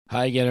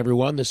Hi again,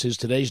 everyone. This is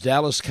today's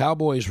Dallas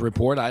Cowboys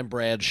Report. I'm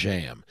Brad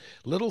Sham.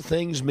 Little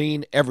things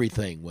mean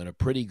everything when a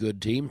pretty good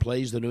team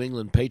plays the New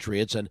England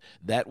Patriots, and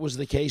that was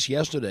the case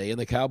yesterday in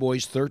the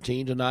Cowboys'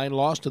 13-9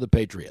 loss to the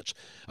Patriots.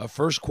 A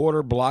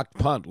first-quarter blocked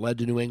punt led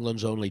to New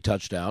England's only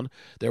touchdown.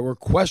 There were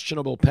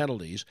questionable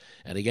penalties,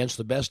 and against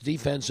the best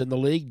defense in the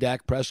league,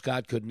 Dak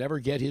Prescott could never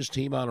get his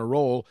team on a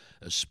roll,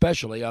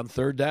 especially on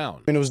third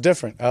down. It was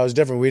different.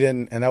 We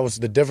didn't, and that was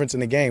the difference in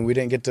the game. We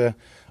didn't get to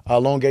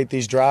elongate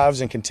these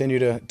drives and continue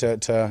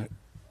to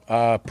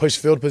push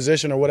field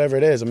position or whatever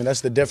it is. I mean,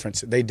 that's the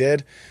difference. They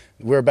did.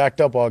 We're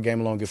backed up all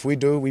game long. If we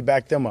do, we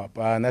back them up.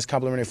 And that's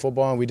complimentary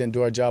football, and we didn't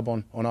do our job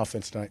on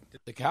offense tonight.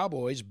 The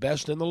Cowboys,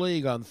 best in the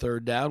league on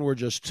third down, were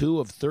just 2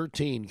 of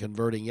 13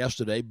 converting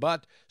yesterday.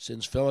 But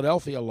since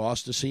Philadelphia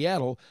lost to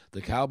Seattle,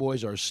 the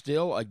Cowboys are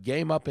still a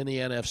game up in the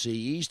NFC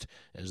East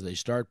as they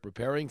start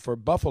preparing for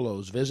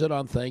Buffalo's visit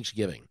on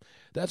Thanksgiving.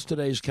 That's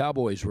today's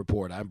Cowboys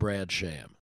Report. I'm Brad Sham.